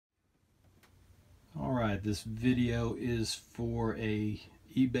Alright, this video is for a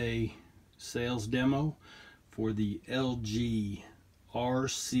eBay sales demo for the LG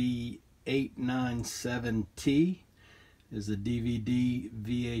RC897T. Is a DVD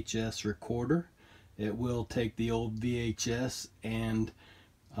VHS recorder. It will take the old VHS and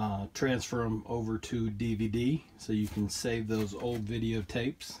transfer them over to DVD so you can save those old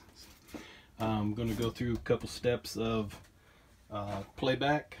videotapes. I'm going to go through a couple steps of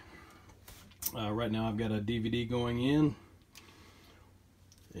playback. Right now I've got a DVD going in,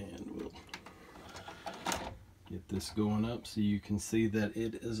 and we'll get this going up so you can see that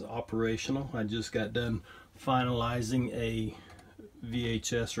it is operational. I just got done finalizing a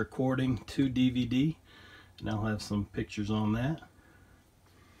VHS recording to DVD, and I'll have some pictures on that.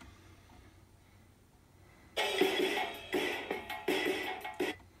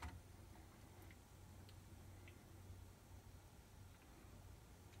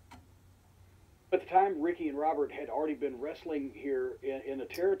 At the time, Ricky and Robert had already been wrestling here in the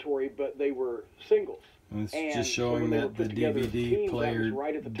territory, but they were singles. And it's just showing that the DVD player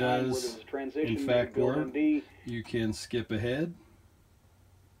does in fact work. You can skip ahead.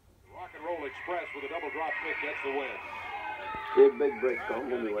 Rock and Roll Express with a double drop kick gets the win. Big break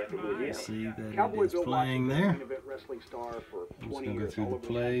home. You see that it is playing there. I'm just going to go through the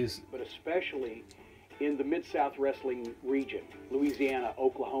plays. But especially in the Mid-South wrestling region, Louisiana,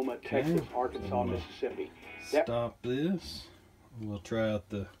 Oklahoma, Texas, Arkansas, Mississippi. Stop this. We'll try out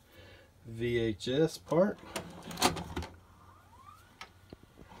the VHS part.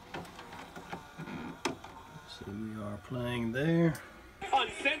 So we are playing there.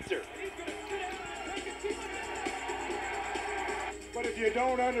 Uncensored. But if you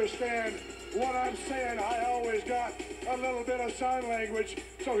don't understand what I'm saying, I always got a little bit of sign language,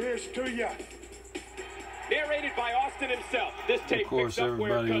 so here's to you. Narrated by Austin himself. This tape of course, picks up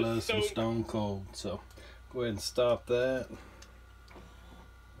where everybody it loves some Stone Cold, so go ahead and stop that.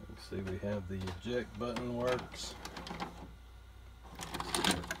 Let's see, we have the eject button works.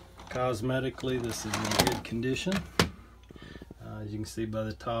 Cosmetically, this is in good condition. As you can see by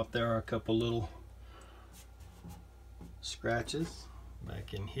the top, there are a couple little scratches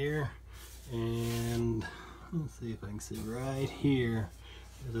back in here, and let's see if I can see right here.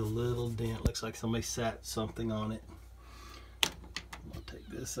 There's a little dent. Looks like somebody sat something on it. I'll take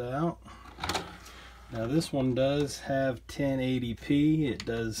this out. Now this one does have 1080p. It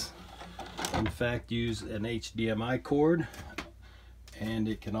does in fact use an HDMI cord, and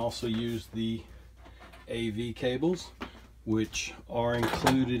it can also use the AV cables, which are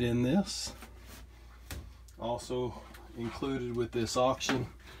included in this. Also included with this auction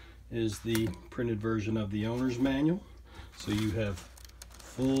is the printed version of the owner's manual, so you have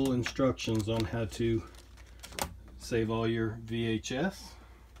full instructions on how to save all your VHS,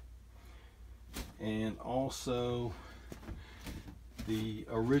 and also the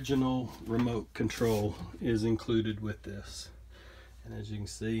original remote control is included with this. And as you can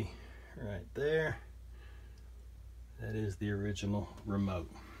see right there, that is the original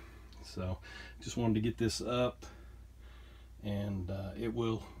remote. So just wanted to get this up, and it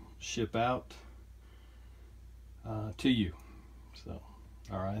will ship out to you. So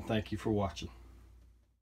alright, thank you for watching.